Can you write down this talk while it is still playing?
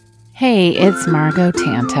Hey, it's Margot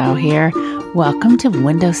Tantow here. Welcome to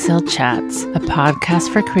Windowsill Chats, a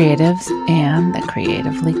podcast for creatives and the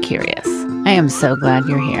creatively curious. I am so glad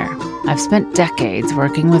you're here. I've spent decades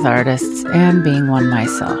working with artists and being one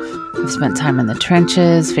myself. I've spent time in the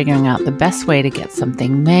trenches, figuring out the best way to get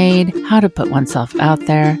something made, how to put oneself out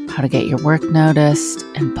there, how to get your work noticed,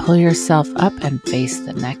 and pull yourself up and face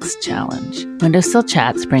the next challenge. Windowsill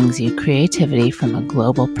Chats brings you creativity from a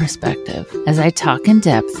global perspective as I talk in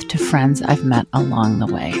depth to friends I've met along the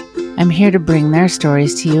way. I'm here to bring their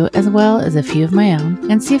stories to you as well as a few of my own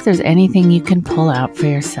and see if there's anything you can pull out for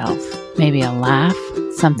yourself. Maybe a laugh,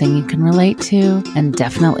 something you can relate to, and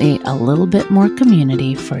definitely a little bit more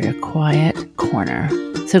community for your quiet corner.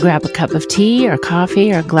 So grab a cup of tea or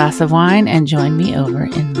coffee or a glass of wine and join me over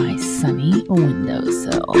in my sunny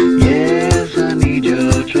windowsill. Yes, I need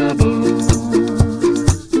your trouble,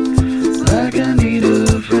 like I need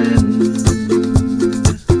a friend.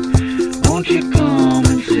 Won't you come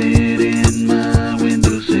and sit in my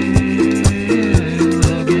windowsill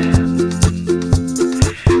again?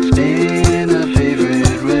 Spin our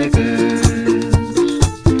favorite records,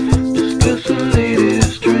 discuss the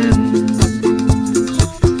latest trends.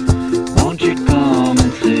 Won't you come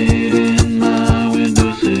and sit in my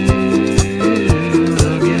windowsill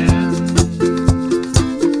again?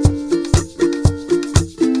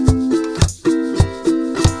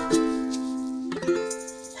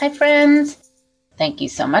 Hi, friends. Thank you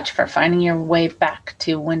so much for finding your way back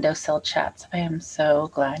to Windowsill Chats. I am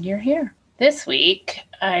so glad you're here. This week,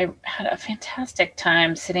 I had a fantastic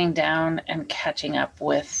time sitting down and catching up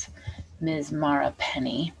with Ms. Mara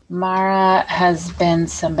Penny. Mara has been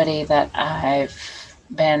somebody that I've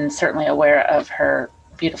been certainly aware of her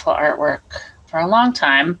beautiful artwork for a long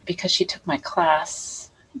time because she took my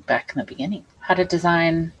class back in the beginning, how to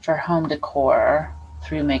design for home decor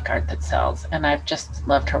through Make Art That Sells. And I've just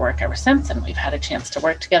loved her work ever since. And we've had a chance to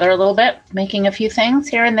work together a little bit, making a few things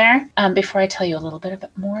here and there. Before I tell you a little bit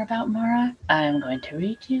more about Mara, I'm going to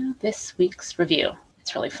read you this week's review.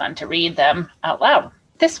 It's really fun to read them out loud.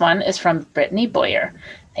 This one is from Brittany Boyer.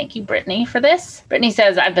 Thank you, Brittany, for this. Brittany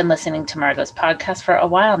says, I've been listening to Margot's podcast for a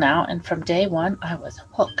while now, and from day one, I was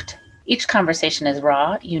hooked. Each conversation is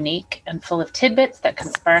raw, unique, and full of tidbits that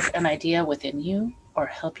can spark an idea within you or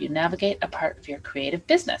help you navigate a part of your creative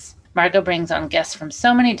business. Margot brings on guests from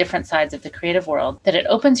so many different sides of the creative world that it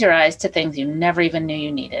opens your eyes to things you never even knew you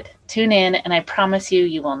needed. Tune in, and I promise you,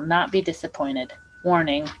 you will not be disappointed.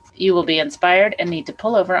 Warning, you will be inspired and need to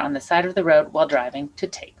pull over on the side of the road while driving to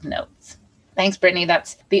take notes. Thanks, Brittany.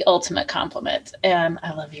 That's the ultimate compliment, and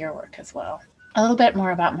I love your work as well. A little bit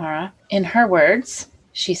more about Mara. In her words,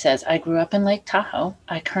 she says, I grew up in Lake Tahoe.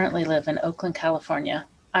 I currently live in Oakland, California.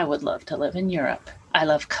 I would love to live in Europe. I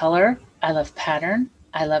love color. I love pattern.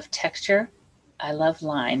 I love texture. I love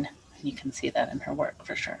line. And you can see that in her work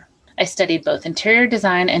for sure. I studied both interior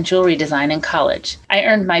design and jewelry design in college. I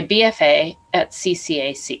earned my BFA at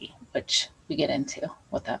CCAC, which we get into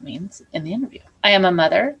what that means in the interview. I am a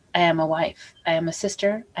mother. I am a wife. I am a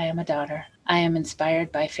sister. I am a daughter. I am inspired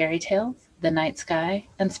by fairy tales, the night sky,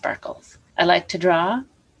 and sparkles. I like to draw.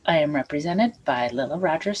 I am represented by Lila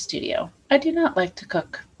Rogers Studio. I do not like to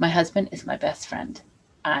cook. My husband is my best friend.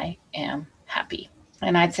 I am happy.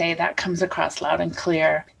 And I'd say that comes across loud and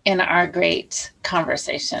clear in our great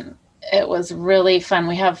conversation. It was really fun.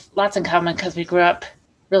 We have lots in common because we grew up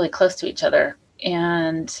really close to each other.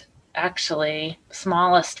 And actually,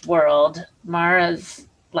 smallest world, Mara's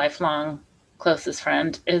lifelong closest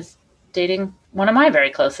friend is dating one of my very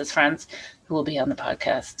closest friends who will be on the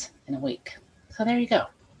podcast in a week. So there you go.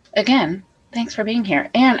 Again, thanks for being here.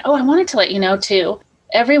 And, I wanted to let you know, too,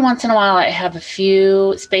 every once in a while I have a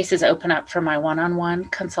few spaces open up for my one-on-one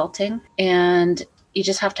consulting. And you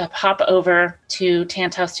just have to hop over to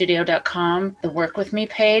tantowstudio.com, the Work With Me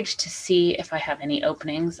page, to see if I have any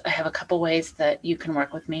openings. I have a couple ways that you can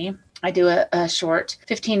work with me. I do a short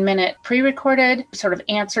 15-minute pre-recorded sort of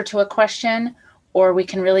answer to a question, or we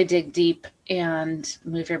can really dig deep and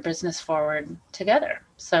move your business forward together.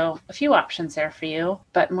 So a few options there for you.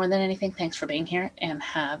 But more than anything, thanks for being here and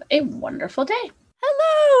have a wonderful day.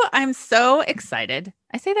 Hello. I'm so excited.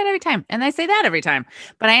 I say that every time and I say that every time,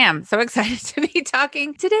 but I am so excited to be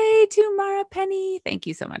talking today to Mara Penny. Thank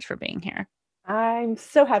you so much for being here. I'm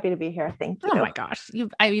so happy to be here. Thank you. Oh my gosh.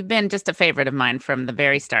 You've been just a favorite of mine from the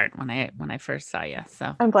very start when I first saw you.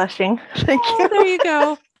 So I'm blushing. Thank you. There you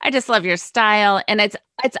go. I just love your style. And it's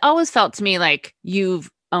always felt to me like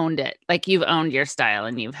you've owned it. Like you've owned your style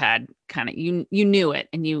and you've had kind of, you knew it.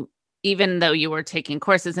 And you, even though you were taking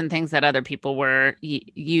courses and things that other people were,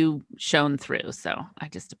 you shone through. So I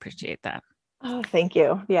just appreciate that. Oh, thank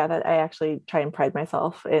you. Yeah, that I actually try and pride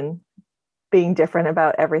myself in being different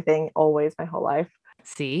about everything always my whole life.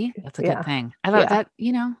 See, that's a Yeah. good thing. I love Yeah.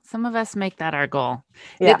 that. Some of us make that our goal.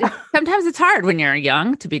 Yeah. Sometimes it's hard when you're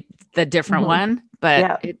young to be the different Mhm. one, but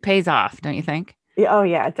Yeah. it pays off, don't you think? Yeah. Oh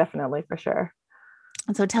yeah, definitely for sure.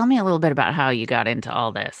 And so tell me a little bit about how you got into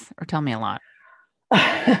all this, or tell me a lot.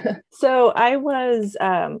 So I was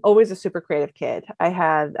always a super creative kid. I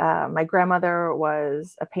had my grandmother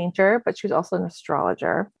was a painter, but she was also an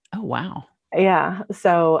astrologer. Oh, wow. Yeah.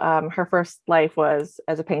 So her first life was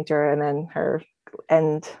as a painter, and then her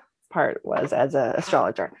end part was as an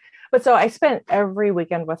astrologer. But so I spent every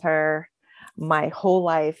weekend with her my whole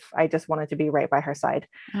life. I just wanted to be right by her side.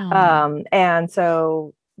 Oh, And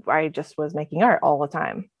so I just was making art all the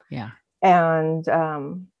time. yeah. And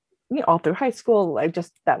all through high school,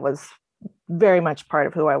 that was very much part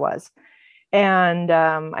of who I was. And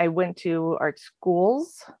I went to art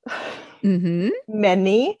schools, Mm-hmm.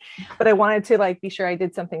 many, but I wanted to like be sure I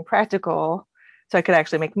did something practical so I could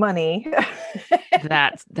actually make money.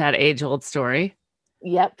 That's that age-old story.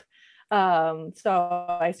 Yep.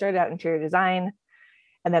 So I started out interior design,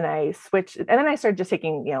 and then I switched, and then I started just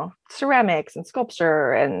taking, ceramics and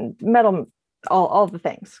sculpture and metal, all the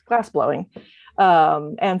things, glass blowing.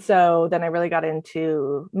 And so then I really got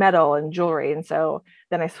into metal and jewelry. And so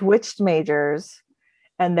then I switched majors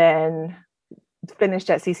and then finished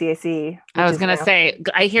at CCAC. I was going to say,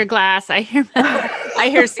 I hear glass, I hear metal, I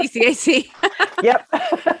hear CCAC. Yep.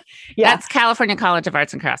 Yeah. That's California College of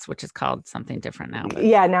Arts and Crafts, which is called something different now. But...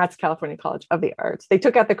 Yeah, now it's California College of the Arts. They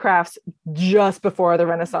took out the crafts just before the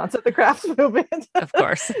renaissance of the crafts movement. Of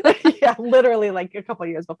course. Yeah, literally like a couple of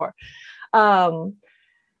years before.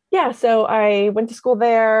 Yeah, so I went to school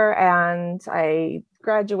there and I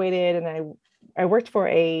graduated, and I worked for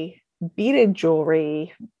a beaded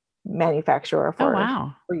jewelry manufacturer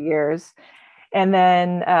for years. And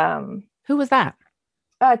then who was that?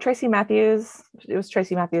 Tracy Matthews. It was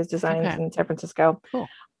Tracy Matthews Designs in San Francisco. Cool.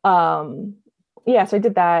 Yeah, so I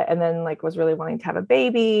did that, and then like was really wanting to have a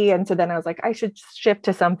baby. And so then I was like, I should shift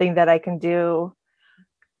to something that I can do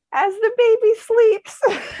as the baby sleeps.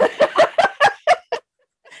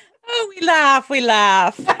 Oh, we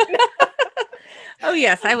laugh. Oh,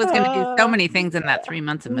 yes. I was going to do so many things in that 3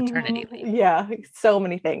 months of maternity leave. Yeah, so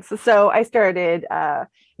many things. So I started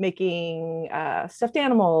making stuffed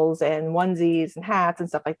animals and onesies and hats and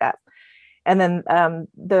stuff like that. And then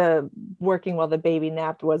the working while the baby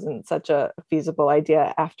napped wasn't such a feasible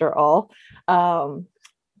idea after all,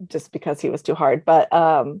 just because he was too hard. But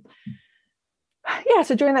yeah,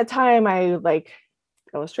 so during that time, I like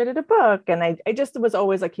illustrated a book, and I just was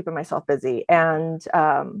always like keeping myself busy. And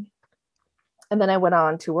then I went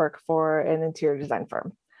on to work for an interior design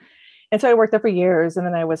firm. And so I worked there for years, and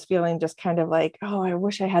then I was feeling just kind of like, oh, I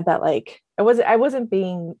wish I had that. Like I wasn't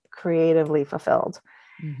being creatively fulfilled.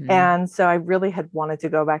 Mm-hmm. And so I really had wanted to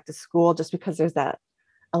go back to school just because there's that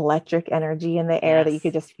electric energy in the air that you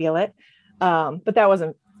could just feel it. But that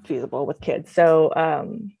wasn't feasible with kids. So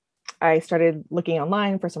I started looking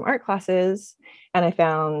online for some art classes, and I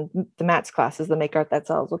found the Matt's classes, the Make Art That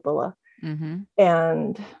Sells with Lila. Mm-hmm.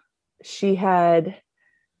 And she had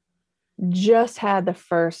just had the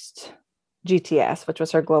first GTS, which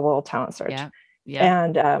was her global talent search. Yeah. Yeah.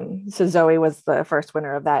 And so Zoe was the first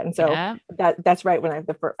winner of that. And so that's right when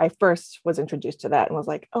I first was introduced to that and was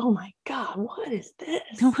like, oh my God, what is this?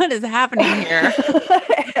 What is happening here?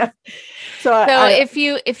 So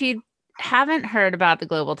if you haven't heard about the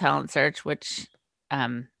global talent search, which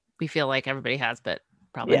we feel like everybody has, but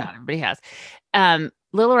probably not everybody has.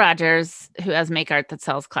 Lila Rogers, who has Make Art That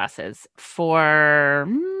Sells classes for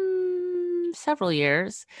several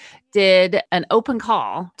years, did an open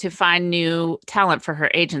call to find new talent for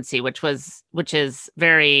her agency, which is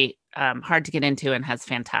very hard to get into and has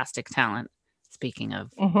fantastic talent. Speaking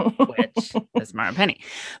of which, is Mara Penny.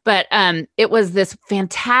 But it was this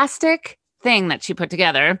fantastic thing that she put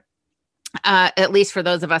together. At least for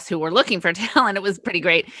those of us who were looking for talent, it was pretty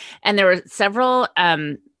great. And there were several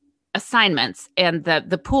assignments, and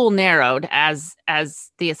the pool narrowed as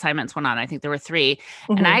the assignments went on. I think there were 3,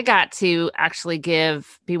 and I got to actually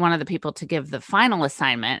be one of the people to give the final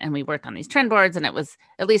assignment. And we worked on these trend boards, and it was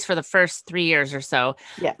at least for the first 3 years or so.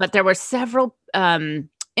 Yeah. But there were several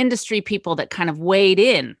industry people that kind of weighed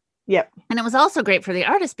in. Yep. And it was also great for the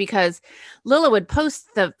artist because Lila would post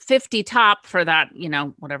the 50 top for that,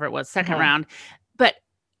 whatever it was, second round. But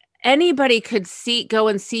anybody could go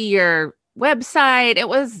and see your website. It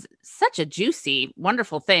was such a juicy,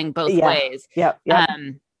 wonderful thing both ways. Yep.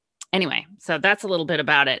 Anyway, so that's a little bit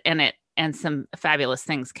about it. And some fabulous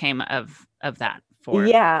things came of that for.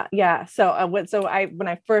 Yeah. So when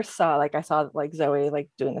I first saw, like, I saw like Zoe like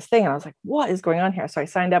doing this thing, and I was like, what is going on here? So I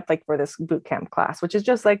signed up like for this boot camp class, which is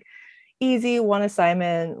just like easy, one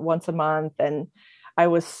assignment once a month. And I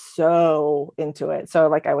was so into it. So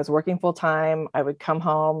like I was working full time. I would come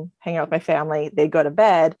home, hang out with my family. They'd go to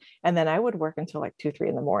bed, and then I would work until like 2, 3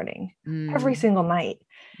 in the morning every single night.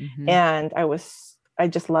 And I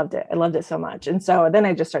just loved it. I loved it so much. And so then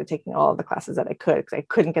I just started taking all of the classes that I could, because I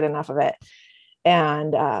couldn't get enough of it.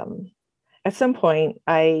 And at some point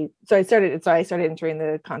I started entering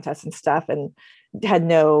the contests and stuff, and had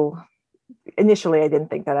initially I didn't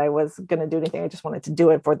think that I was going to do anything. I just wanted to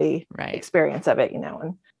do it for the experience of it,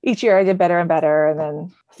 and each year I did better and better. And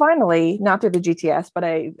then finally, not through the GTS, but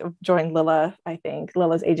I joined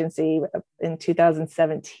Lilla's agency in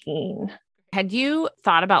 2017. Had you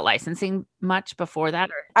thought about licensing much before that?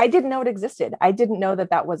 I didn't know it existed. I didn't know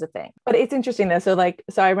that was a thing. But it's interesting though. So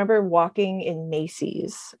I remember walking in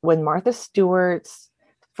Macy's when Martha Stewart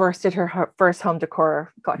first did her first home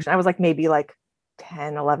decor collection. I was like maybe like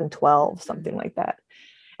 10, 11, 12, something like that.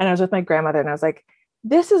 And I was with my grandmother, and I was like,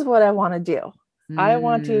 this is what I want to do. I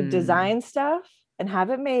want to design stuff and have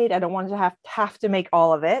it made. I don't want to have to make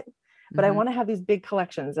all of it, but I want to have these big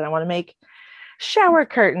collections, and I want to make shower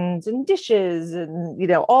curtains and dishes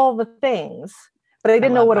and all the things, but I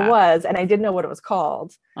didn't know what it was, and I didn't know what it was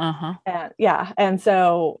called. And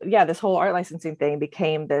so this whole art licensing thing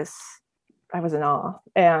became this. I was in awe.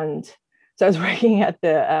 And so I was working at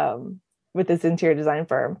the with this interior design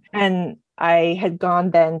firm, and I had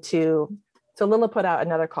gone then so Lilla put out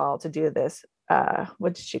another call to do this,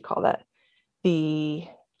 what did she call that, the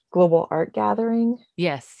Global Art Gathering.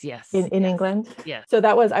 Yes. In England. Yes. So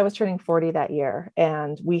I was turning 40 that year,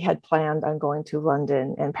 and we had planned on going to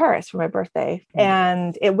London and Paris for my birthday.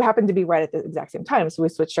 And it happened to be right at the exact same time. So we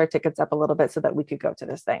switched our tickets up a little bit so that we could go to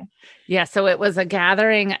this thing. Yeah. So it was a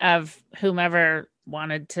gathering of whomever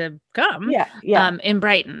wanted to come. Yeah. In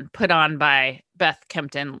Brighton, put on by Beth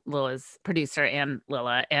Kempton, Lilla's producer, and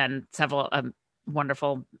Lilla, and several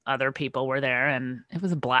wonderful other people were there. And it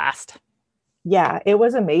was a blast. Yeah, it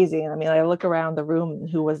was amazing. I mean, I look around the room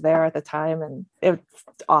who was there at the time, and it's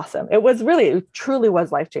awesome. It truly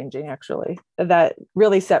was life-changing, actually. That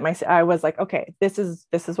really I was like, okay, this is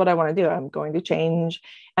what I want to do. I'm going to change.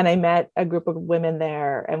 And I met a group of women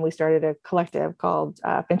there, and we started a collective called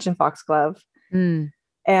Finch and Foxglove.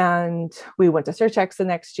 And we went to Surtex the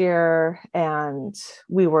next year, and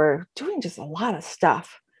we were doing just a lot of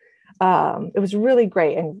stuff. It was really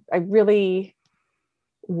great. And I really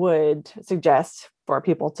would suggest for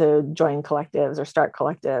people to join collectives or start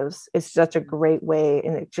collectives. It's such a great way,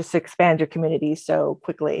 and it just expands your community so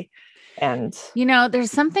quickly. And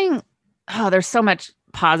there's so much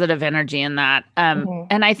positive energy in that.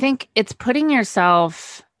 And I think it's putting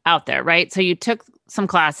yourself out there, right? So you took some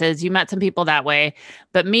classes, you met some people that way,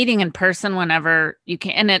 but meeting in person whenever you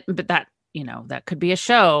can, but that could be a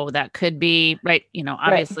show, that could be right.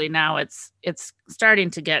 Obviously now it's starting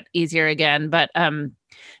to get easier again, but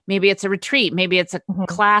maybe it's a retreat, maybe it's a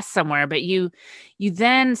class somewhere, but you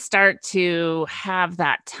then start to have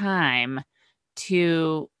that time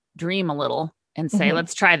to dream a little and say,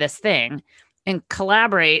 let's try this thing, and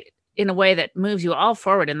collaborate in a way that moves you all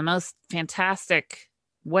forward in the most fantastic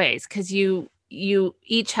ways. Because you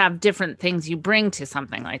each have different things you bring to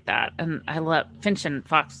something like that. And I love Finch and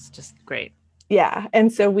Fox, just great. Yeah. And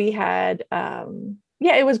so we had,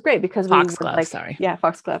 it was great because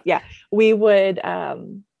Foxglove. Yeah. We would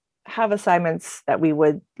have assignments that we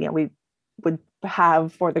would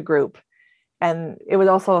have for the group. And it was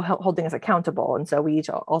also holding us accountable. And so we each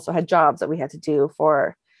also had jobs that we had to do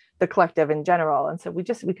for the collective in general. And so we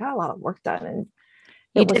got a lot of work done. And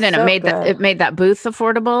you did, and it made that booth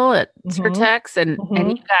affordable at Surtex, and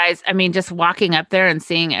you guys, I mean, just walking up there and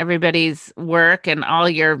seeing everybody's work and all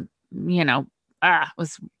your, it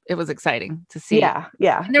was exciting to see. Yeah.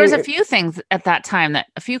 And there was a few things at that time,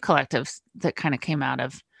 a few collectives that kind of came out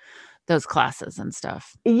of those classes and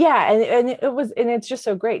stuff. Yeah, and it's just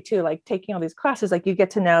so great too. Like taking all these classes, like you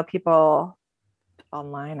get to know people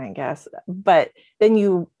online, I guess, but then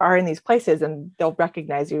you are in these places and they'll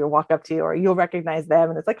recognize you or walk up to you, or you'll recognize them,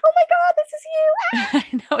 and it's like, oh my God, this is you. I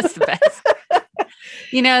know, it's the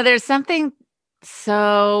best. There's something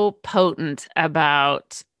so potent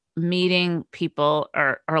about meeting people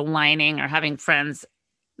or aligning or having friends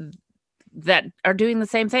that are doing the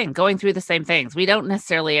same thing, going through the same things. We don't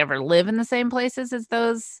necessarily ever live in the same places as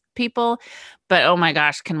those people, but oh my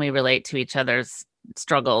gosh, can we relate to each other's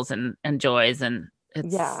struggles and joys, and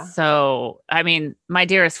It's Yeah. so, I mean, my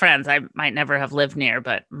dearest friends, I might never have lived near,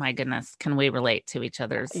 but my goodness, can we relate to each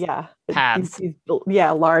other's Yeah. paths?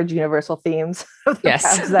 Yeah, large universal themes of the Yes.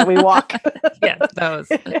 paths that we walk. Yes, those.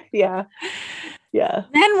 Yeah. Yeah.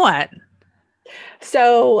 Then what?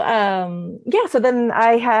 So yeah, so then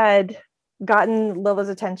I had gotten Lila's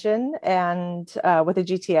attention and with the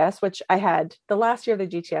GTS, which I had the last year of the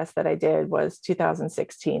GTS that I did was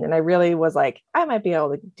 2016. And I really was like, I might be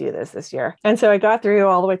able to do this year. And so I got through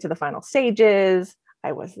all the way to the final stages.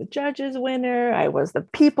 I was the judges winner, I was the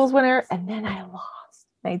people's winner, and then I lost.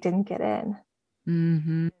 I didn't get in.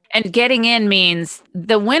 Mm-hmm. And getting in means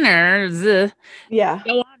the winners Yeah.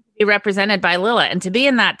 go on to be represented by Lila, and to be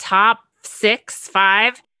in that top 6,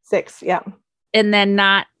 5, 6. Yeah. and then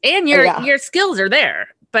not, and your Yeah. your skills are there,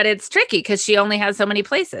 but it's tricky because she only has so many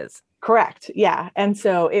places. Correct. Yeah. And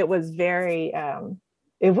so it was very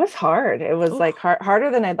it was hard. It was Ooh. like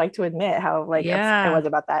harder than I'd like to admit how like upset I was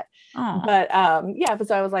about that. Oh, But yeah, but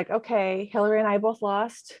so I was like, okay, Hillary and I both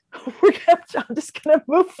lost. I'm just gonna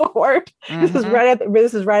move forward. This is right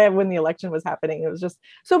at when the election was happening. It was just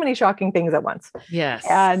so many shocking things at once. yes,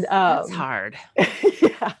 And that's hard.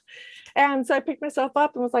 yeah. And so I picked myself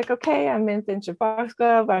up and was like, okay, I'm in Finch and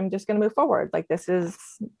Foxglove. I'm just going to move forward. Like, this is,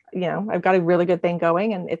 I've got a really good thing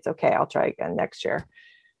going and it's okay. I'll try again next year.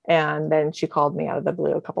 And then she called me out of the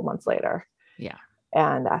blue a couple months later. Yeah.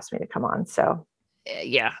 And asked me to come on. So,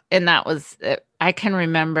 yeah. And that was, I can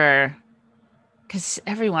remember, because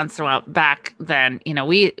every once in a while back then,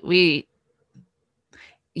 we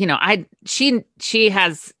she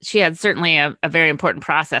had certainly a very important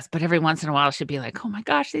process, but every once in a while she'd be like, oh my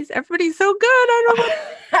gosh, everybody's so good. I don't know.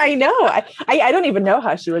 I know. I don't even know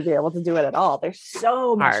how she would be able to do it at all. There's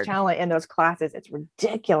so much talent in those classes. It's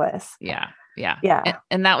ridiculous. Yeah. Yeah. Yeah.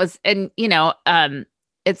 And that was,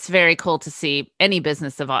 it's very cool to see any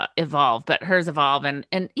business evolve, but hers evolve. And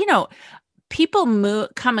people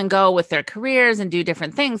come and go with their careers and do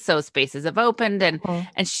different things. So spaces have opened and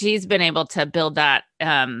she's been able to build that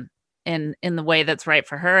in the way that's right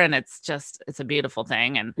for her. And it's a beautiful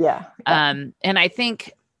thing. And yeah. And I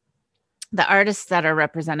think the artists that are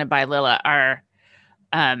represented by Lila are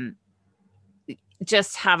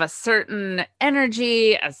just have a certain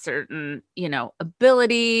energy, a certain,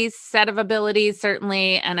 set of abilities,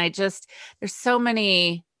 certainly. And there's so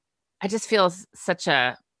many, I just feel such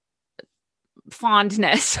a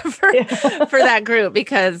fondness for that group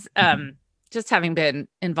because just having been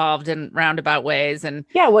involved in roundabout ways. And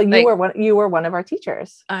yeah, well, you were one of our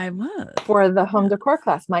teachers. I was for the home decor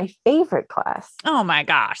class, my favorite class. Oh my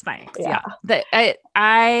gosh, thanks. Yeah.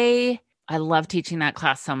 I love teaching that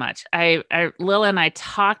class so much. Lila and I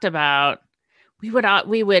talked about, we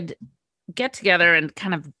would get together and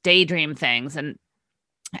kind of daydream things and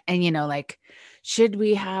like, should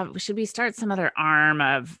we start some other arm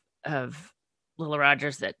of Lila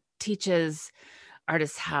Rogers that teaches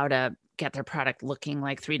artists how to get their product looking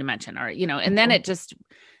like 3-dimension or, and then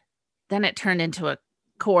it turned into a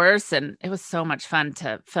course and it was so much fun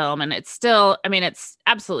to film. And it's still, it's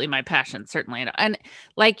absolutely my passion, certainly. And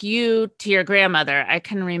like you to your grandmother, I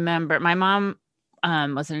can remember my mom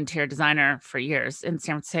was an interior designer for years in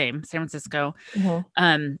San Francisco.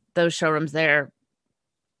 Mm-hmm. Those showrooms there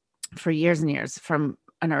for years and years from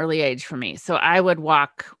an early age for me. So I would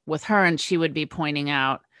walk with her and she would be pointing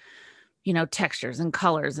out, textures and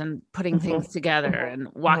colors and putting things together and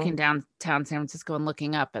walking downtown San Francisco and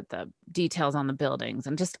looking up at the details on the buildings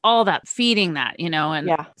and just all that, feeding that,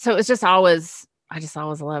 and so it's just I just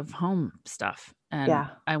always love home stuff. And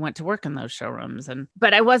I went to work in those showrooms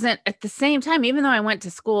but I wasn't at the same time, even though I went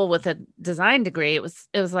to school with a design degree, it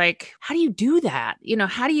was like, how do you do that?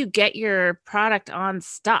 How do you get your product on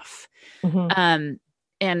stuff? Mm-hmm.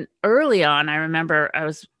 And early on, I remember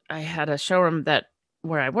I had a showroom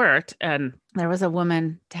where I worked and there was a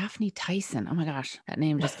woman, Daphne Tyson. Oh my gosh, that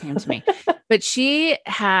name just came to me. But she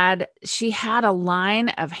had a line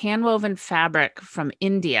of handwoven fabric from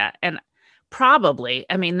India and probably,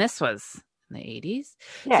 this was in the 80s.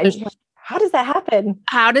 Yeah. So how does that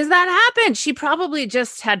happen? She probably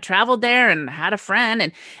just had traveled there and had a friend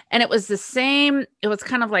and it was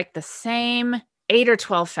kind of like the same 8 or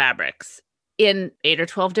 12 fabrics in 8 or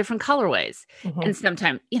 12 different colorways. Mm-hmm. And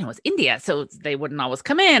sometimes, it's India, so they wouldn't always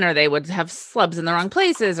come in or they would have slubs in the wrong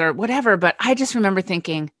places or whatever. But I just remember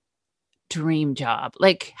thinking, dream job.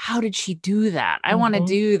 Like, how did she do that? I want to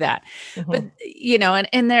do that. Mm-hmm. But,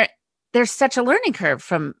 and there's such a learning curve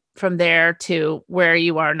from there to where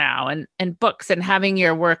you are now and books and having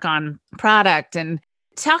your work on product and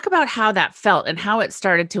talk about how that felt and how it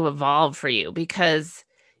started to evolve for you, because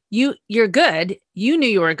you're good. You knew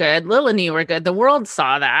you were good. Lila knew you were good. The world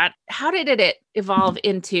saw that. How did it evolve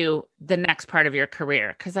into the next part of your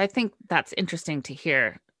career? Because I think that's interesting to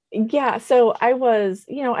hear. Yeah, so I was,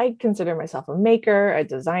 I consider myself a maker, a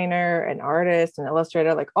designer, an artist, an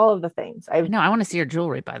illustrator, like all of the things. No, I want to see your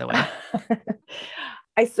jewelry, by the way.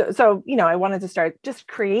 I wanted to start just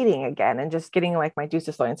creating again and just getting like my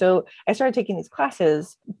juices flowing. So I started taking these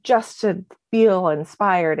classes just to feel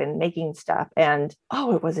inspired and making stuff. And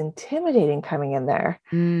it was intimidating coming in there,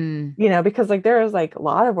 because like there was like a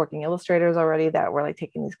lot of working illustrators already that were like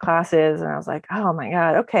taking these classes. And I was like, oh my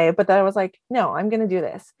God, okay. But then I was like, no, I'm going to do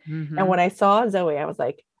this. And when I saw Zoe, I was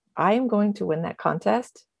like, I am going to win that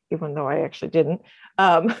contest, even though I actually didn't.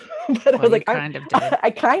 But I was like,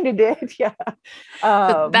 I kind of did. Yeah.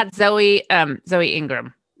 That's Zoe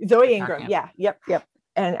Ingram. Zoe Ingram. Yeah. Yep.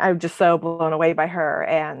 And I'm just so blown away by her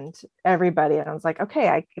and everybody. And I was like,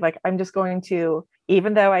 okay, I'm just going to,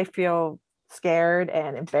 even though I feel scared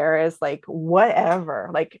and embarrassed, like whatever,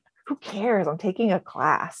 like who cares? I'm taking a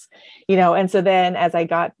class, And so then as I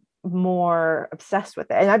got more obsessed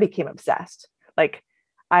with it, and I became obsessed, like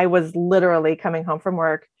I was literally coming home from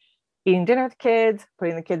work, eating dinner with the kids,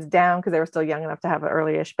 putting the kids down because they were still young enough to have an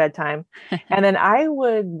early-ish bedtime. And then I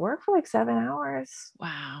would work for like 7 hours.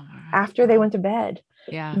 Wow. After they went to bed.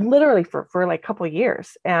 Yeah. Literally for like a couple of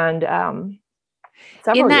years. And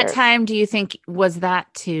in that time, do you think, was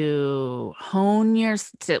that to hone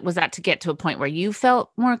was that to get to a point where you felt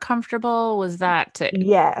more comfortable? Was that to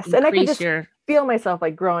yes. And I could just feel myself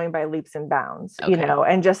like growing by leaps and bounds,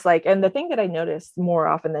 and just like, and the thing that I noticed more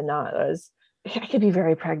often than not was I could be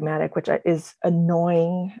very pragmatic, which is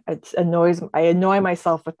annoying. I annoy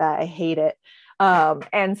myself with that. I hate it.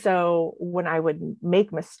 And so when I would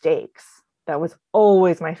make mistakes, that was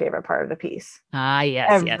always my favorite part of the piece.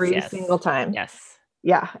 Yes. Every single time. Yes.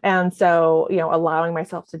 Yeah. And so, allowing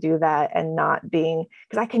myself to do that and not being,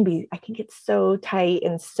 because I can get so tight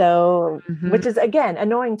and so, which is again,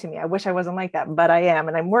 annoying to me. I wish I wasn't like that, but I am,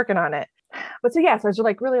 and I'm working on it. But so I was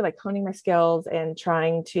like really like honing my skills and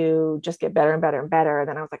trying to just get better and better and better. And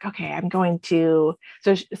then I was like, okay, I'm going to,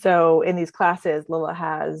 so in these classes, Lila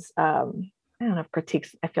has, I don't know if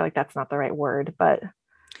critiques, I feel like that's not the right word, but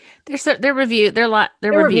they're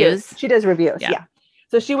reviews. She does reviews. Yeah.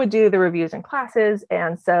 So she would do the reviews in classes.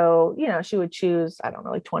 And so, she would choose, I don't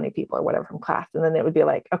know, like 20 people or whatever from class. And then it would be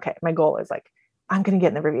like, okay, my goal is like, I'm going to get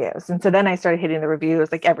in the reviews. And so then I started hitting the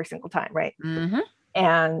reviews like every single time. Right.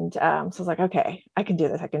 And so I was like, okay, I can do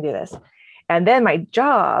this. And then my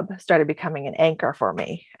job started becoming an anchor for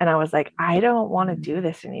me. And I was like, I don't want to do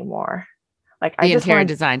this anymore. Like the interior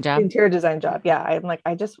design job. Interior design job. Yeah. I'm like,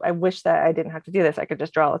 I wish that I didn't have to do this. I could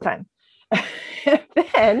just draw all the time.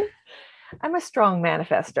 Then I'm a strong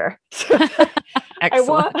manifester.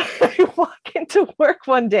 Excellent. I walk into work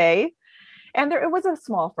one day, and it was a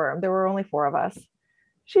small firm. There were only 4 of us.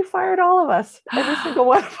 She fired all of us, every single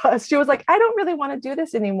one of us. She was like, I don't really want to do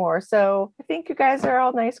this anymore. So I think you guys are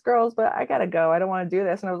all nice girls, but I got to go. I don't want to do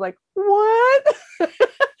this. And I was like, what? Okay,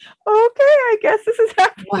 I guess this is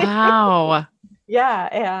happening. Wow. Yeah.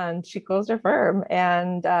 And she closed her firm.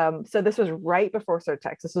 And so this was right before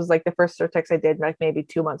Surtex. This was like the first Surtex I did like maybe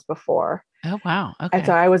 2 months before. Oh, wow. Okay. And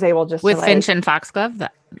so I was able just with Finch and Foxglove?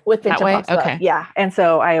 With Finch and Foxglove. Okay. Yeah. And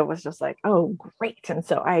so I was just like, oh, great. And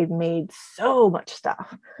so I made so much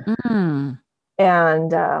stuff.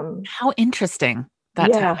 And how interesting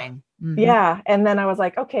that timing. Yeah. And then I was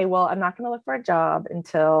like, okay, well, I'm not going to look for a job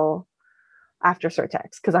until after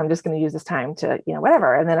Surtex, because I'm just going to use this time to,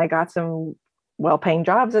 whatever. And then I got some well-paying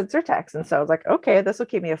jobs at Surtex. And so I was like, okay, this will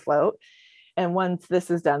keep me afloat. And once this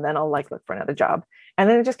is done, then I'll like look for another job. And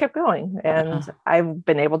then it just kept going, and I've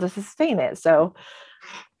been able to sustain it. So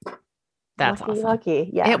that's lucky.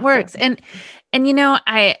 Yeah, it works. And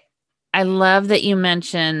I love that you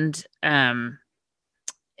mentioned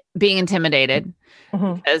being intimidated,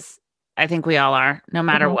 because I think we all are, no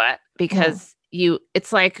matter what, because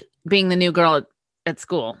it's like being the new girl at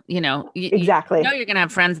school, exactly. You're going to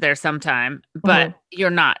have friends there sometime, but you're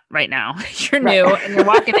not right now. You're new and you're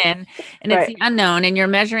walking in, and it's the unknown, and you're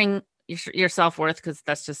measuring your self-worth, because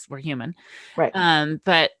that's just, we're human. Right.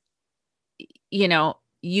 But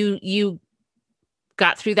you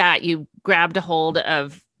got through that, you grabbed a hold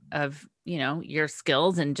of your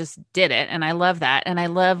skills and just did it. And I love that. And I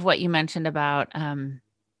love what you mentioned about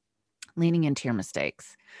leaning into your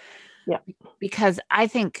mistakes. Yeah. Because I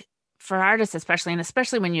think for artists,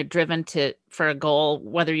 especially when you're driven for a goal,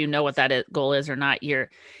 whether you know what that goal is or not,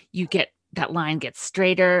 that line gets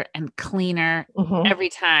straighter and cleaner every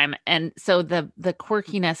time. And so the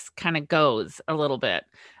quirkiness kind of goes a little bit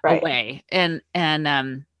away. And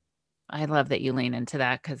I love that you lean into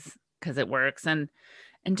that because it works and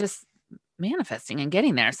just manifesting and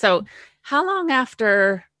getting there. So how long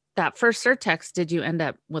after that first Surtex did you end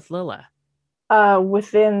up with Lila?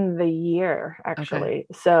 Within the year, actually.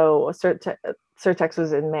 So Surtex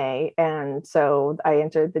was in May, and so I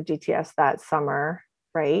entered the GTS that summer,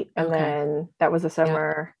 right? And then that was the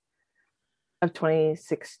summer of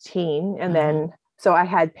 2016, and then so I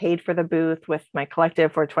had paid for the booth with my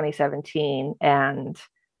collective for 2017, and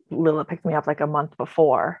Lila picked me up like a month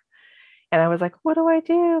before, and I was like, what do I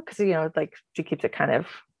do? Because like she keeps it kind of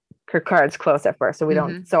her cards close at first, so we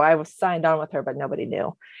don't. So I was signed on with her, but nobody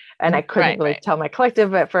knew, and I couldn't really tell my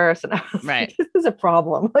collective at first. And I was like, this is a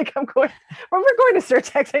problem. Like when we're going to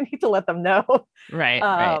Surtex, I need to let them know. Right.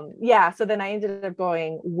 Yeah. So then I ended up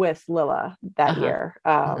going with Lila that year,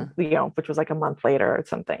 which was like a month later or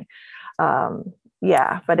something.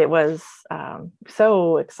 Yeah, but it was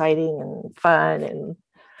so exciting and fun and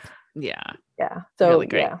so really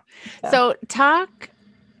great. So tell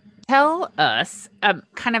us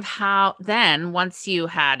kind of how then, once you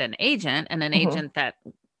had an agent and an agent that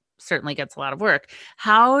certainly gets a lot of work,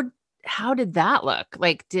 how did that look?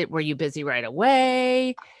 Like, were you busy right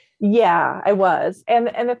away? Yeah, I was. And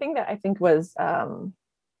the thing that I think was, I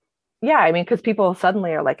mean, because people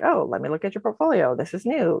suddenly are like, oh, let me look at your portfolio. This is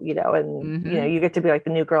new, and, you get to be like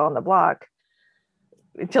the new girl on the block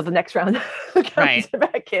until the next round comes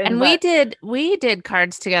back in. And we did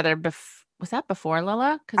cards together was that before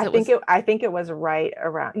Lila? Because I think it was right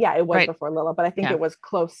around. Yeah, it was before Lila, but I think it was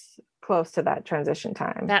close to that transition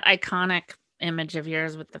time. That iconic image of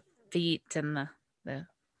yours with the feet and the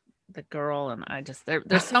girl, and I just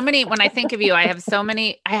there's so many. When I think of you, I have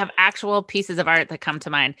actual pieces of art that come to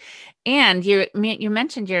mind. And you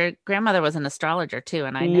mentioned your grandmother was an astrologer too,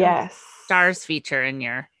 and I know stars feature in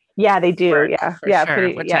your. Yeah, they do. Work, yeah,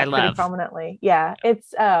 sure, which I love pretty prominently. Yeah,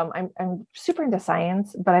 it's I'm super into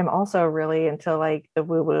science, but I'm also really into like the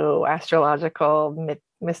woo-woo, astrological,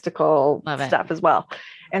 mystical stuff as well.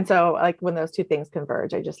 And so, like when those two things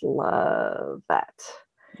converge, I just love that.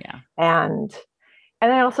 Yeah, and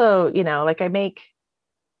I also, like I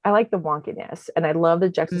like the wonkiness, and I love the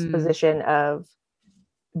juxtaposition of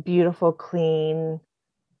beautiful, clean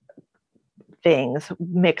things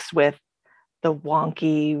mixed with the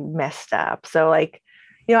wonky messed up. So like,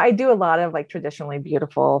 I do a lot of like traditionally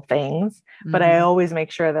beautiful things, but I always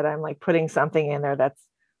make sure that I'm like putting something in there that's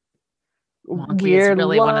wonky. Weird,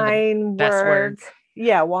 really line one of the best words.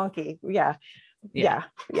 Yeah, wonky. Yeah.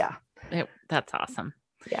 That's awesome.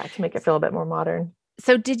 Yeah, to make it feel a bit more modern.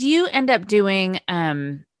 So did you end up doing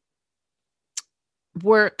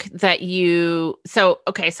work that so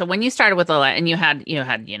when you started with Lila and you had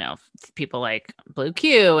people like Blue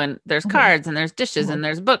Q, and there's cards and there's dishes and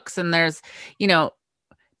there's books and there's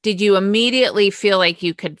did you immediately feel like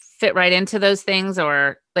you could fit right into those things,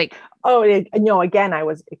 or like again, I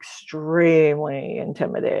was extremely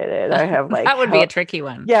intimidated. I have like that would be a tricky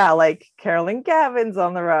one. Yeah, like Carolyn Gavin's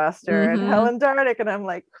on the roster and Helen Dardick, and I'm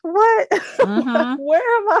like, what?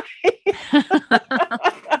 Where am I?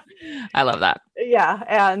 I love that. Yeah.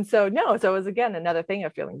 And so it was again another thing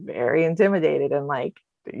of feeling very intimidated and like,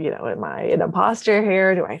 am I an imposter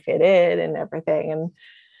here? Do I fit in and everything? And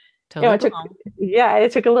it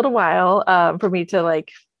took a little while for me to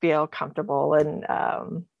like feel comfortable. And I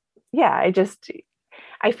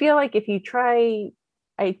feel like if you try,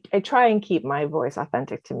 I try and keep my voice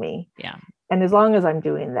authentic to me. Yeah. And as long as I'm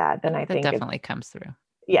doing that, then I think it definitely comes through.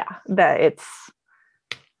 Yeah. That it's,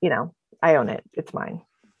 I own it. It's mine.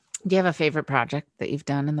 Do you have a favorite project that you've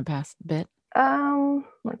done in the past bit?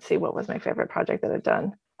 Let's see, what was my favorite project that I've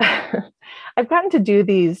done? I've gotten to do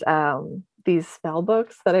these spell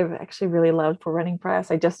books that I've actually really loved for Running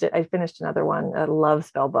Press. I finished another one, a love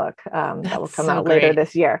spell book that will come out later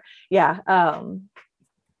this year. Yeah. I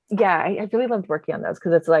really loved working on those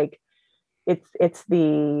because it's like it's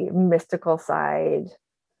the mystical side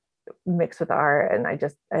mixed with art, and I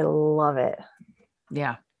love it.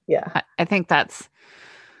 Yeah. I think that's.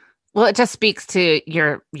 Well, it just speaks to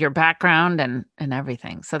your background and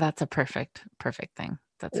everything. So that's a perfect thing.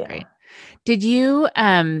 That's great. Did you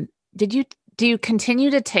do you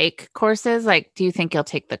continue to take courses? Like, do you think you'll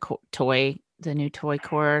take the new toy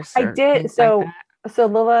course? I did. So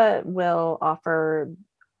Lila will offer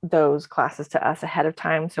those classes to us ahead of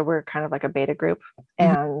time. So we're kind of like a beta group.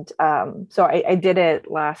 And so I did it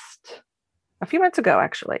a few months ago,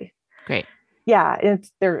 actually. Great. Yeah,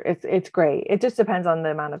 it's great. It just depends on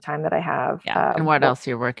the amount of time that I have. Yeah, and what else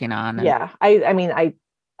you're working on. Yeah, I mean,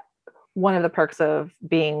 one of the perks of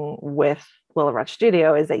being with Willow Rush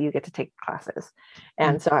Studio is that you get to take classes.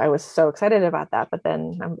 And so I was so excited about that, but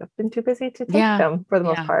then I've been too busy to take them for the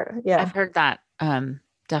most part. Yeah. I've heard that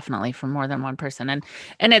definitely from more than one person.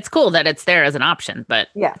 And it's cool that it's there as an option, but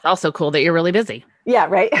Yeah. it's also cool that you're really busy. Yeah,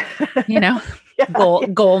 right. Yeah.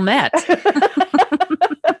 Goal met.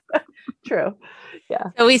 True.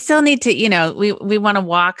 Yeah. So we still need to, we want to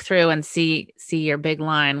walk through and see your big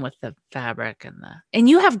line with the fabric and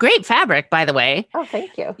you have great fabric, by the way. Oh,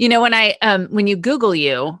 thank you. When you Google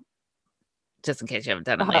you, just in case you haven't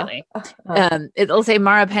done it lately, it'll say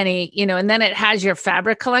Mara Penny, and then it has your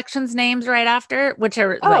fabric collections names right after, which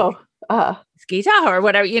are Ski Tahoe or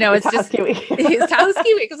whatever, it's just it's Tahoe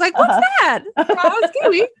Ski Week. It's like, what's that? Tahoe Ski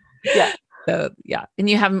Week. Yeah. So yeah. And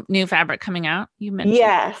you have new fabric coming out, you mentioned.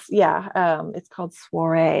 Yes. Yeah. It's called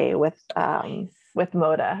Soiree with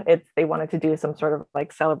Moda. They wanted to do some sort of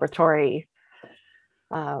like celebratory,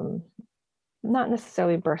 not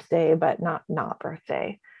necessarily birthday, but not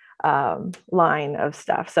birthday line of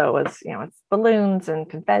stuff. So it was, it's balloons and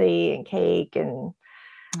confetti and cake, and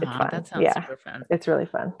it's fun. That sounds super fun. It's really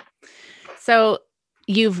fun. So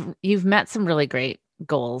you've met some really great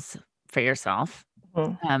goals for yourself.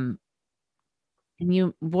 Mm-hmm.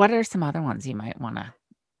 And what are some other ones you might want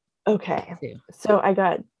to do? So I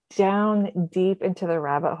got down deep into the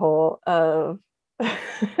rabbit hole of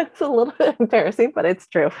it's a little bit embarrassing, but it's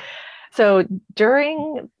true. So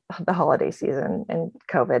during the holiday season and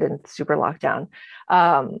COVID and super lockdown,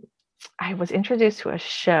 I was introduced to a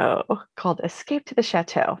show called Escape to the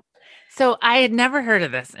Chateau. So I had never heard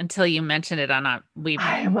of this until you mentioned it on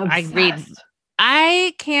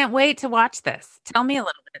I can't wait to watch this. Tell me a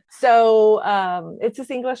little bit. So it's this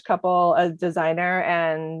English couple, a designer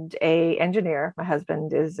and a engineer. My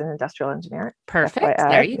husband is an industrial engineer. Perfect.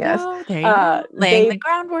 There you go. There you go. Laying the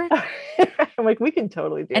groundwork. I'm like, we can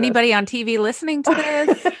totally do Anybody on TV listening to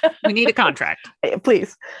this? We need a contract.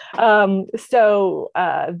 Please. So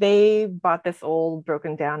they bought this old,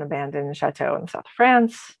 broken down, abandoned chateau in the south of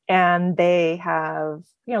France, and they have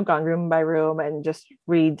gone room by room and just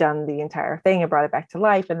redone the entire thing and brought it back to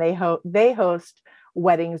life. And they host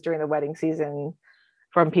weddings during the wedding season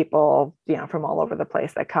from people, from all over the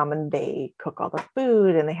place that come, and they cook all the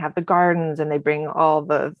food, and they have the gardens, and they bring all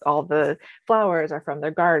the flowers are from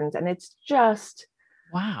their gardens. And it's just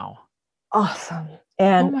wow, awesome.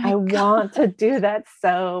 And I want to do that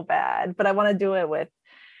so bad, but I want to do it with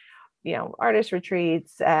artist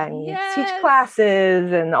retreats and teach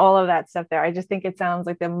classes and all of that stuff there. I just think it sounds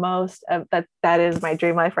like the most that is my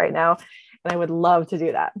dream life right now. And I would love to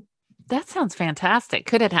do that. That sounds fantastic.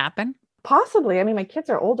 Could it happen? Possibly. I mean, my kids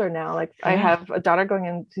are older now. Like I have a daughter going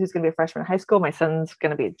in who's going to be a freshman in high school. My son's going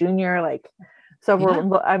to be a junior.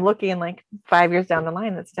 I'm looking like 5 years down the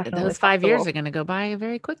line. That's definitely those 5 years are going to go by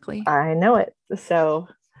very quickly. I know it. So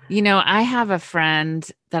I have a friend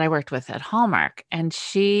that I worked with at Hallmark, and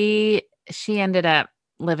she ended up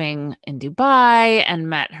living in Dubai and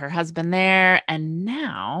met her husband there. And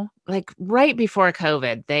now, like right before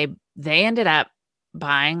COVID, they ended up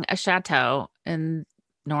buying a chateau in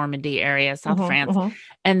Normandy area, South France,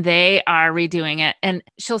 and they are redoing it. And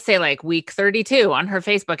she'll say like week 32 on her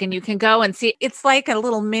Facebook, and you can go and see. It's like a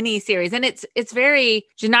little mini series, and it's very.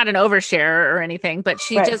 She's not an overshare or anything, but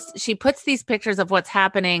she puts these pictures of what's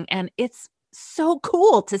happening, and it's so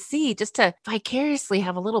cool to see, just to vicariously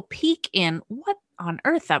have a little peek in what on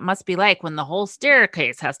earth that must be like when the whole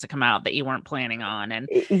staircase has to come out that you weren't planning on. And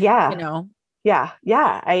Yeah.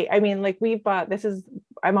 I mean, like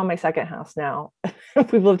I'm on my second house now.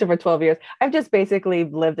 We've lived here for 12 years. I've just basically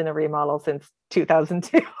lived in a remodel since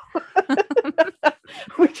 2002.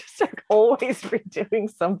 We just are always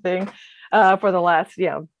redoing something for the last,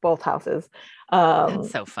 both houses.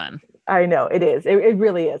 That's so fun. I know it is. It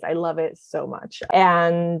really is. I love it so much.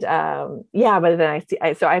 And but then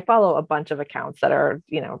I follow a bunch of accounts that are,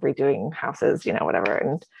 redoing houses, whatever,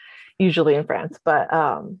 and usually in France, but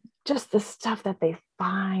just the stuff that they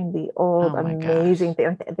find, the old amazing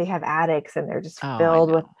thing. They have attics, and they're just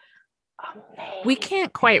filled with amazing. We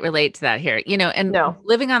can't quite relate to that here, and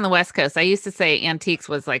living on the West Coast, I used to say antiques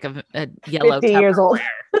was like a yellow 50 years old.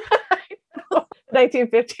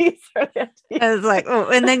 1950s. I was like,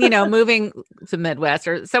 and then, moving to Midwest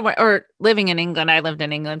or somewhere, or living in England. I lived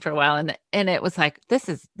in England for a while, and it was like, this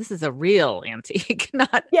is a real antique,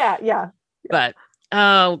 not. Yeah. But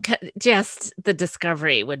just the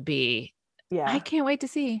discovery would be, I can't wait to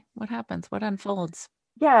see what happens, what unfolds.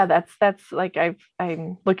 Yeah, that's like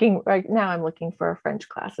I'm looking right now. I'm looking for French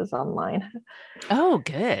classes online. Oh,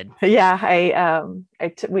 good. Yeah,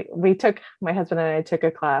 we took, my husband and I took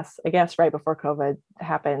a class, I guess right before COVID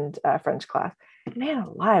happened, French class, man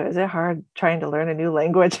alive, is it hard trying to learn a new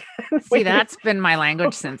language? See, that's been my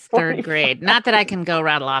language since third 45. grade. Not that I can go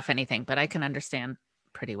rattle off anything, but I can understand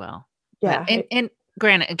pretty well. Yeah. And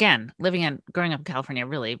granted, again, growing up in California,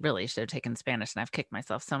 really, really should have taken Spanish, and I've kicked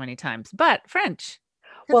myself so many times. But French.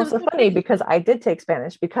 'cause Well, it it's was so so funny pretty. because I did take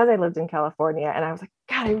Spanish because I lived in California, and I was like,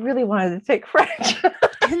 God, I really wanted to take French.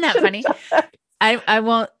 Isn't that funny? I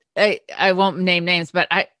won't name names, but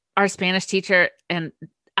our Spanish teacher, and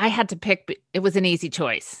I had to pick. It was an easy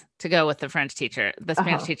choice to go with the French teacher. The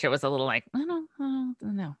Spanish teacher was a little like, I don't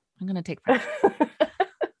know, I'm going to take French.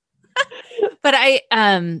 But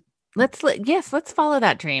let's follow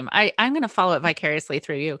that dream. I'm going to follow it vicariously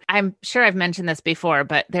through you. I'm sure I've mentioned this before,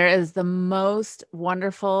 but there is the most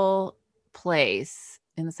wonderful place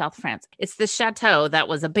in the south of France. It's this chateau that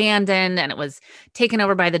was abandoned, and it was taken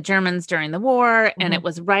over by the Germans during the war. And it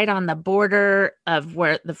was right on the border of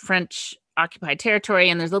where the French occupied territory.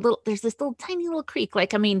 And there's this little tiny little creek,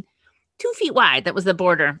 2 feet wide. That was the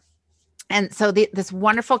border. And so this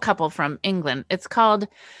wonderful couple from England, it's called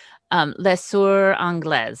Les Soeurs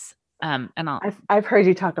Anglaises. And I've heard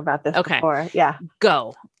you talk about this before. Yeah.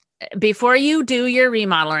 Go. Before you do your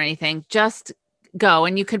remodel or anything, just go.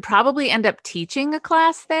 And you could probably end up teaching a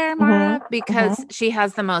class there, Mara, because she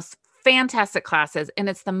has the most fantastic classes, and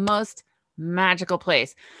it's the most magical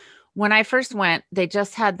place. When I first went, they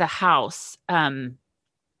just had the house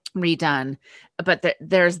redone, but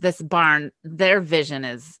there's this barn. Their vision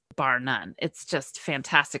is bar none. It's just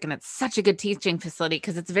fantastic. And it's such a good teaching facility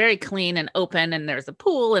because it's very clean and open, and there's a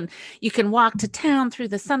pool, and you can walk to town through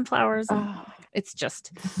the sunflowers. It's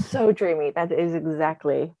just so dreamy. That is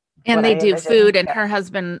exactly. And they do food, and her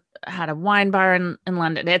husband had a wine bar in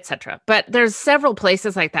London, etc. But there's several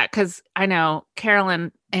places like that, because I know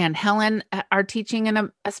Carolyn and Helen are teaching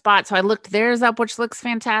in a spot. So I looked theirs up, which looks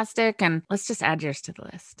fantastic. And let's just add yours to the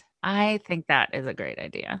list. I think that is a great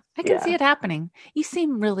idea. I can see it happening. You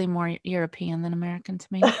seem really more European than American to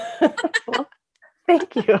me. Well,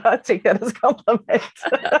 thank you. I'll take that as a compliment.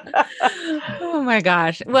 Oh my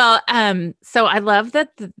gosh. Well, so I love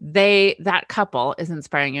that that couple is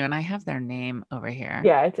inspiring you, and I have their name over here.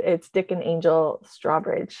 Yeah, it's Dick and Angel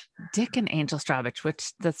Strawbridge. Dick and Angel Strawbridge,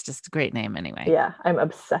 which that's just a great name anyway. Yeah, I'm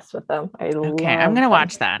obsessed with them. I'm going to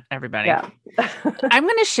watch that, everybody. Yeah. I'm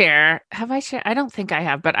going to share. Have I shared? I don't think I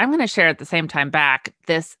have, but I'm going to share at the same time back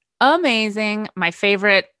this amazing, my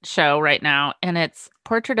favorite show right now, and it's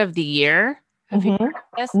Portrait of the Year. Have you heard of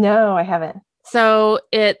this? No, I haven't. So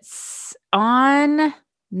it's on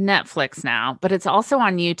Netflix now, but it's also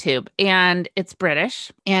on YouTube, and it's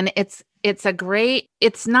British, and it's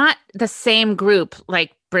not the same group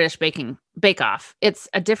like British Bake Off. It's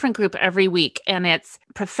a different group every week, and it's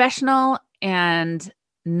professional and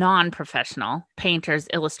non-professional painters,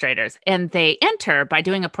 illustrators, and they enter by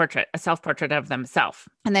doing a self-portrait of themselves,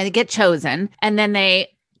 and they get chosen, and then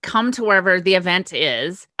they come to wherever the event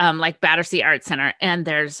is, like Battersea Art Center, and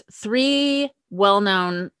there's 3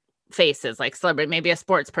 well-known faces, like celebrity, maybe a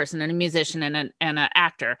sports person and a musician and an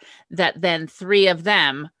actor, that then 3 of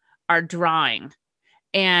them are drawing,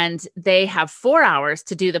 and they have 4 hours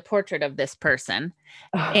to do the portrait of this person.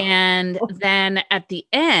 And then at the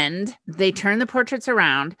end, they turn the portraits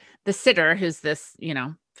around. The sitter, who's this,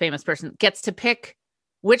 famous person, gets to pick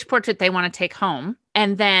which portrait they want to take home.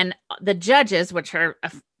 And then the judges, which are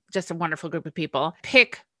just a wonderful group of people,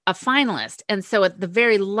 pick a finalist. And so at the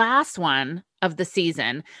very last one of the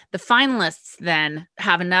season, the finalists then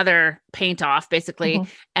have another paint off, basically,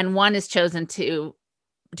 and one is chosen to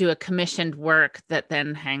do a commissioned work that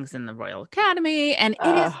then hangs in the Royal Academy. And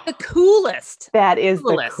it is the coolest. That is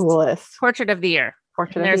the coolest. Portrait of the Year.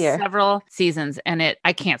 There's several seasons, and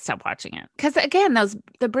I can't stop watching it. Because again,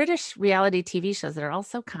 the British reality TV shows that are all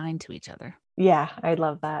so kind to each other. Yeah, I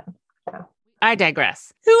love that. Yeah. I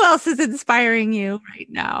digress. Who else is inspiring you right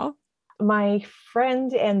now? My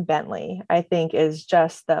friend Anne Bentley, I think, is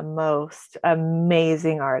just the most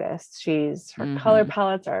amazing artist. Her color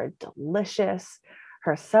palettes are delicious.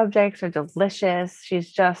 Her subjects are delicious.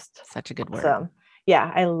 She's just such a good awesome.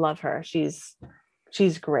 Yeah, I love her. She's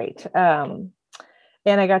great.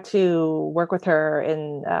 And I got to work with her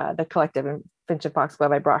in the collective in Finch and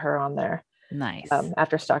Foxglove. I brought her on there. Nice.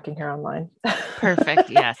 After stalking her online. Perfect.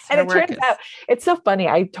 Yes. And it turns out, it's so funny.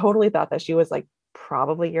 I totally thought that she was like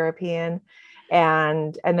probably European.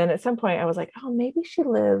 And then at some point I was like, oh, maybe she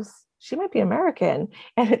might be American.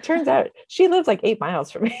 And it turns out she lives like 8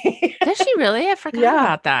 miles from me. Does she really? I forgot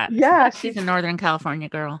about that. Yeah. She's a Northern California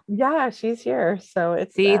girl. Yeah, she's here. So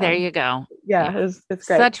it's there you go. Yeah. It's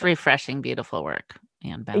great. Such refreshing, beautiful work.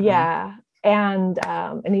 Anne Bentley. Yeah. And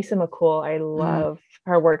Anissa McCool, I love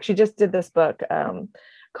her work. She just did this book,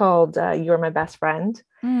 called You're My Best Friend.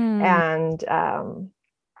 Mm. And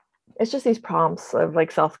it's just these prompts of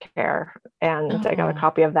like self-care. And I got a Oh.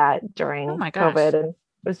 copy of that during Oh my gosh. COVID, and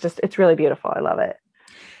it's really beautiful. I love it.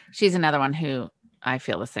 She's another one who I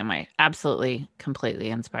feel the same way. Absolutely, completely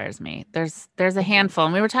inspires me. There's a handful,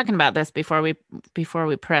 and we were talking about this before we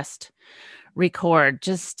pressed record.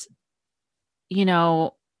 Just, you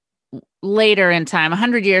know, later in time,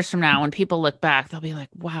 100 years from now, when people look back, they'll be like,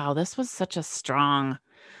 wow, this was such a strong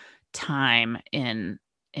time in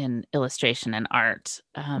illustration and art.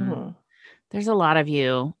 There's a lot of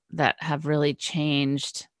you that have really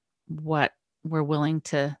changed what we're willing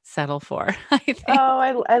to settle for, I think.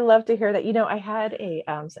 Oh, I love to hear that. You know, I had a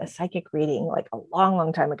psychic reading like a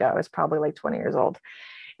long time ago. I was probably like 20 years old.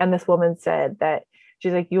 And this woman said that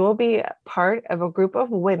she's like, you will be part of a group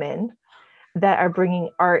of women that are bringing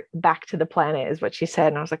art back to the planet, is what she said.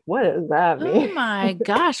 And I was like, what does that mean? Oh my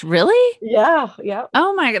gosh, really? Yeah.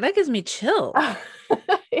 Oh my God, that gives me chills.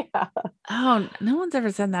 Yeah. Oh, no one's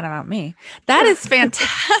ever said that about me. That is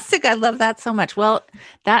fantastic. I love that so much. Well,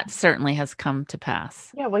 that certainly has come to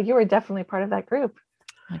pass. Yeah. Well, you were definitely part of that group.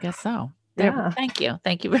 I guess so. Yeah. Thank you.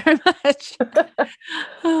 Thank you very much.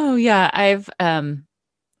 Oh yeah. I've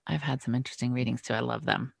had some interesting readings too. I love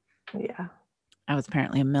them. Yeah. I was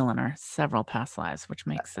apparently a milliner several past lives, which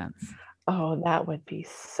makes sense. Oh, that would be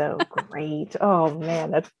so great. Oh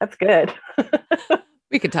man, that's good.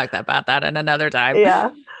 We could talk about that at another time. Yeah.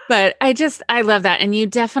 But I love that. And you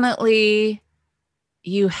definitely,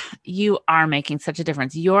 you are making such a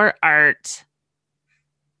difference. Your art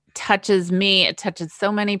touches me. It touches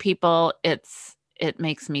so many people. It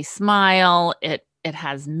makes me smile. It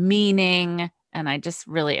has meaning. And I just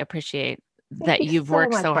really appreciate that you've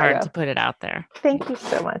worked so hard to put it out there. Thank you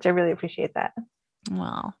so much. I really appreciate that.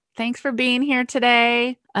 Well, thanks for being here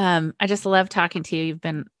today. I just love talking to you. You've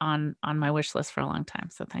been on my wish list for a long time.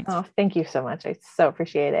 So thanks. Oh, thank you so much. I so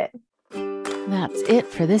appreciate it. That's it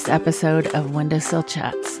for this episode of Windowsill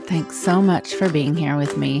Chats. Thanks so much for being here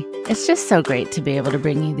with me. It's just so great to be able to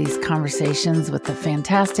bring you these conversations with the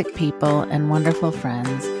fantastic people and wonderful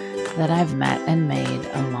friends that I've met and made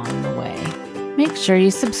along the way. Make sure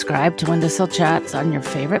you subscribe to Windowsill Chats on your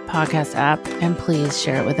favorite podcast app, and please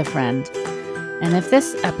share it with a friend. And if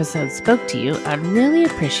this episode spoke to you, I'd really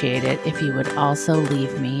appreciate it if you would also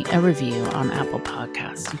leave me a review on Apple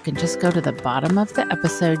Podcasts. You can just go to the bottom of the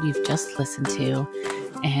episode you've just listened to,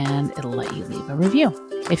 and it'll let you leave a review.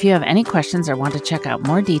 If you have any questions or want to check out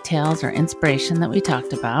more details or inspiration that we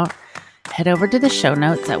talked about, head over to the show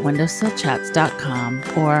notes at windowsillchats.com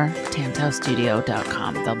or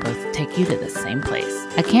tantaostudio.com. They'll both take you to the same place.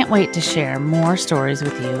 I can't wait to share more stories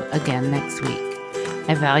with you again next week.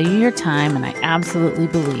 I value your time, and I absolutely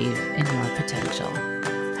believe in your potential.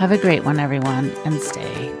 Have a great one, everyone, and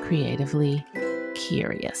stay creatively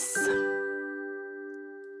curious.